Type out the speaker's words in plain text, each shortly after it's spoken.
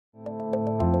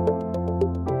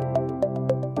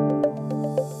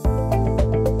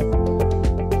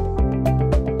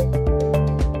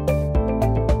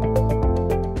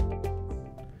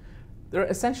There are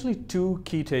essentially two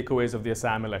key takeaways of the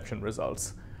Assam election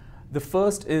results. The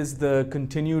first is the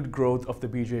continued growth of the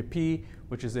BJP,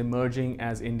 which is emerging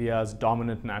as India's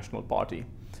dominant national party.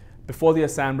 Before the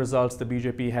Assam results, the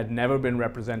BJP had never been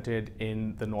represented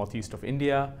in the northeast of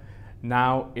India.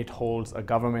 Now it holds a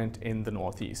government in the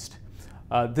northeast.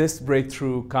 This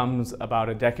breakthrough comes about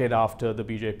a decade after the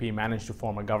BJP managed to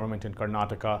form a government in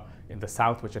Karnataka in the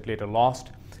south, which it later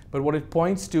lost. But what it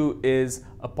points to is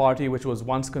a party which was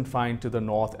once confined to the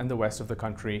north and the west of the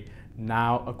country,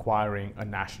 now acquiring a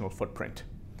national footprint.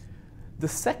 The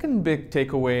second big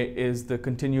takeaway is the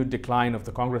continued decline of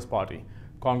the Congress party.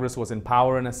 Congress was in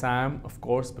power in Assam, of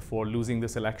course, before losing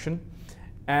this election.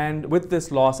 And with this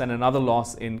loss and another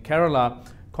loss in Kerala,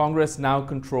 Congress now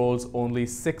controls only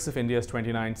 6 of India's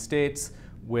 29 states,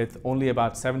 with only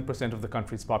about 7% of the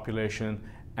country's population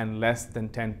and less than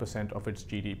 10% of its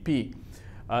GDP.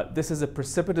 This is a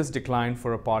precipitous decline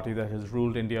for a party that has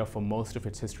ruled India for most of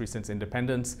its history since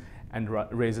independence and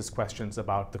raises questions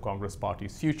about the Congress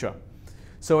party's future.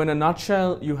 So in a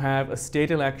nutshell, you have a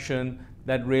state election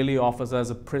that really offers us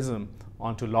a prism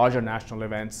onto larger national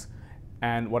events.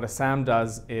 And what Assam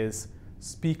does is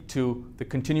speak to the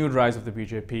continued rise of the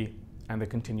BJP and the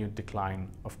continued decline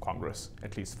of Congress,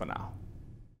 at least for now.